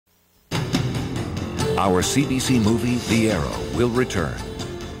Our CBC movie, The Arrow, will return.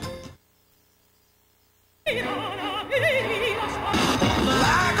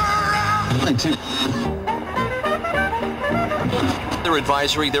 Weather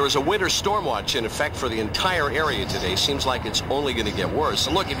advisory, there is a winter storm watch in effect for the entire area today. Seems like it's only going to get worse.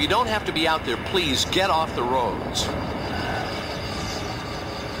 So look, if you don't have to be out there, please get off the roads.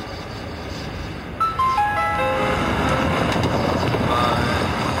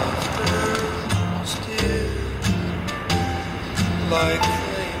 Like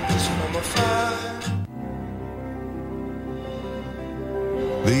flames from a fire.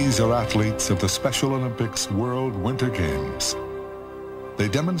 These are athletes of the Special Olympics World Winter Games. They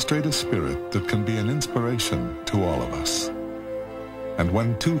demonstrate a spirit that can be an inspiration to all of us. And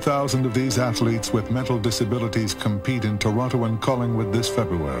when 2,000 of these athletes with mental disabilities compete in Toronto and Collingwood this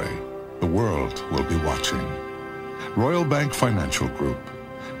February, the world will be watching. Royal Bank Financial Group,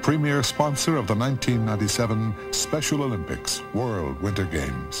 premier sponsor of the 1997 Special Olympics World Winter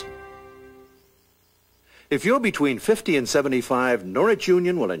Games. If you're between 50 and 75, Norwich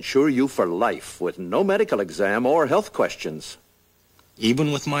Union will insure you for life with no medical exam or health questions.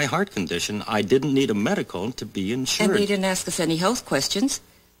 Even with my heart condition, I didn't need a medical to be insured. And they didn't ask us any health questions.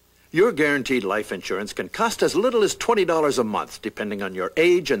 Your guaranteed life insurance can cost as little as $20 a month. Depending on your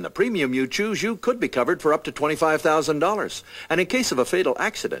age and the premium you choose, you could be covered for up to $25,000. And in case of a fatal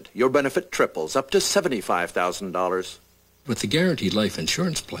accident, your benefit triples up to $75,000. With the guaranteed life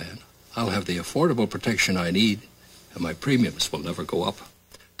insurance plan, I'll have the affordable protection I need, and my premiums will never go up.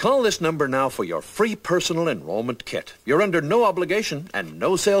 Call this number now for your free personal enrollment kit. You're under no obligation, and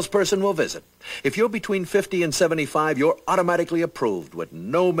no salesperson will visit. If you're between 50 and 75, you're automatically approved with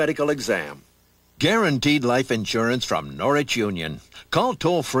no medical exam. Guaranteed life insurance from Norwich Union. Call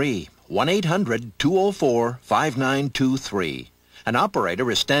toll-free 1-800-204-5923. An operator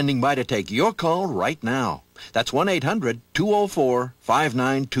is standing by to take your call right now. That's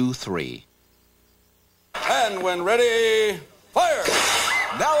 1-800-204-5923. And when ready, fire!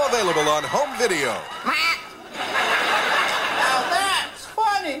 Now available on home video. Now that's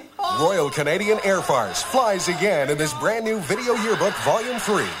funny. Royal Canadian Air Farce flies again in this brand new video yearbook, Volume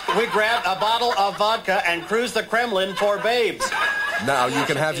 3. We grabbed a bottle of vodka and cruised the Kremlin for babes. Now you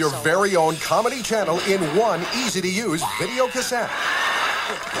can have your very own comedy channel in one easy-to-use video cassette.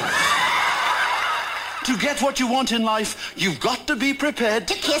 To get what you want in life, you've got to be prepared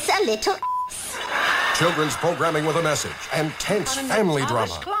to kiss a little children's programming with a message and tense family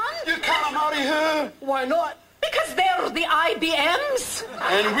drama. You can't come out of here. Why not? Because they're the IBMs.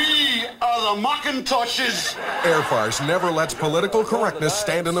 And we are the Macintoshes. Air Farce never lets political correctness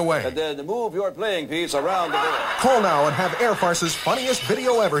stand in the way. And then move your playing piece around the door. Call now and have Air Farce's funniest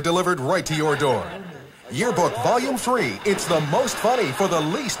video ever delivered right to your door. Yearbook Volume 3. It's the most funny for the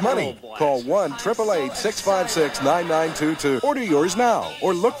least money. Call 1-888-656-9922. Order yours now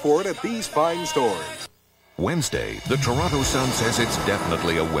or look for it at these fine stores. Wednesday, the Toronto Sun says it's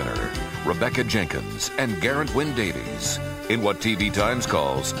definitely a winner. Rebecca Jenkins and Garrett Wynne Davies in what TV Times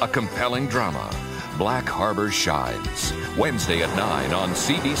calls a compelling drama. Black Harbour shines. Wednesday at 9 on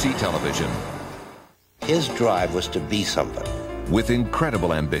CBC Television. His drive was to be something. With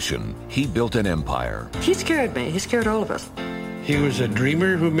incredible ambition, he built an empire. He scared me. He scared all of us. He was a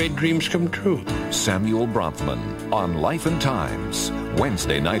dreamer who made dreams come true. Samuel Bronfman on Life and Times,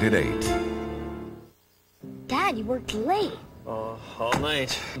 Wednesday night at 8. Dad, you worked late. Oh, all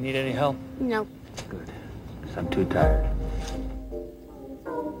night. You need any help? No. Good, because I'm too tired.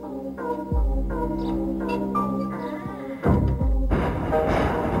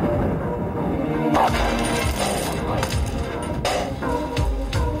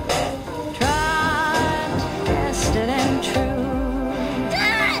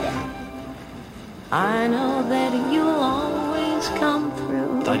 I know that you'll always come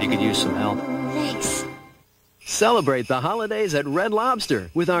through. Thought you could use some help. Thanks. Celebrate the holidays at Red Lobster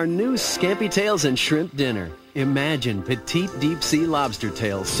with our new Scampi Tails and Shrimp Dinner. Imagine petite deep-sea lobster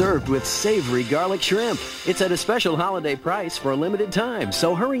tails served with savory garlic shrimp. It's at a special holiday price for a limited time,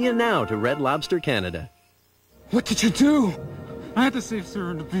 so hurry in now to Red Lobster Canada. What did you do? I had to save Sarah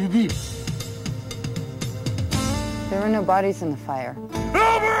and the baby. There were no bodies in the fire.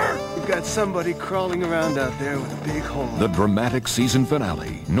 Albert! We've got somebody crawling around out there with a big hole. The dramatic season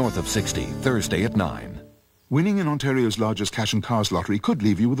finale, North of 60, Thursday at 9. Winning in Ontario's largest cash and cars lottery could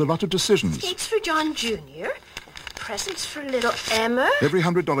leave you with a lot of decisions. Cakes for John Jr., presents for little Emma. Every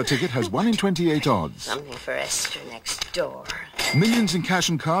 $100 ticket has 1 in 28 odds. Something for Esther next door. Millions in cash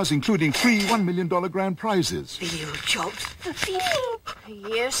and cars, including free $1 million grand prizes. Huge jobs. A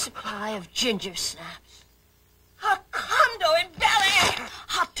year's supply of ginger snaps. A condo in Bel Air.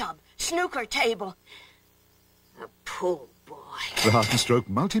 Hot tub, snooker table. Oh, boy. The Heart and Stroke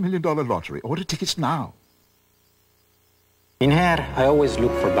multi-million-dollar lottery. Order tickets now. In hair, I always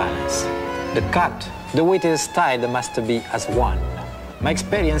look for balance. The cut, the way it is styled must be as one. My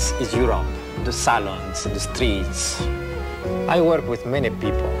experience is Europe, the salons, the streets. I work with many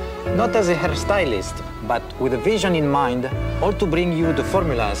people, not as a hairstylist, but with a vision in mind, all to bring you the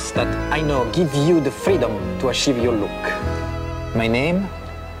formulas that I know give you the freedom to achieve your look. My name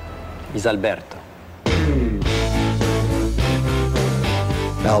is Alberto.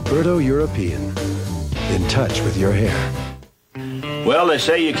 Alberto European, in touch with your hair. Well, they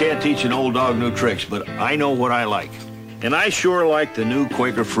say you can't teach an old dog new tricks, but I know what I like. And I sure like the new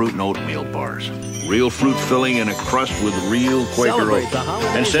Quaker fruit and oatmeal bars. Real fruit filling and a crust with real Quaker oats.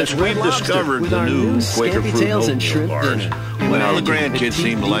 And since we've discovered the new Quaker fruit and oatmeal bars, well, the grandkids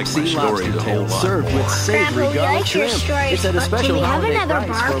seem to like my story a whole lot. Served with savory garlic shrimp. It's at a special holiday another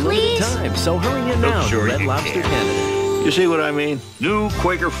price bar, for a limited please? time. So hurry in now to Sure Red you Lobster can. Canada. You see what I mean? New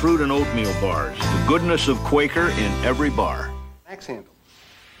Quaker fruit and oatmeal bars. The goodness of Quaker in every bar. Axe handle.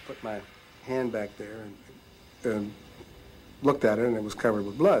 Put my hand back there and looked at it, and it was covered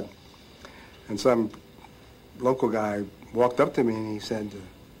with blood. And some local guy walked up to me and he said,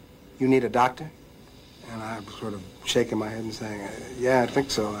 "You need a doctor?" And I was sort of shaking my head and saying, "Yeah, I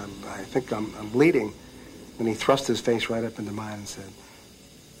think so. I think I'm bleeding." And he thrust his face right up into mine and said,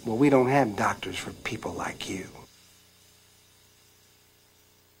 "Well, we don't have doctors for people like you."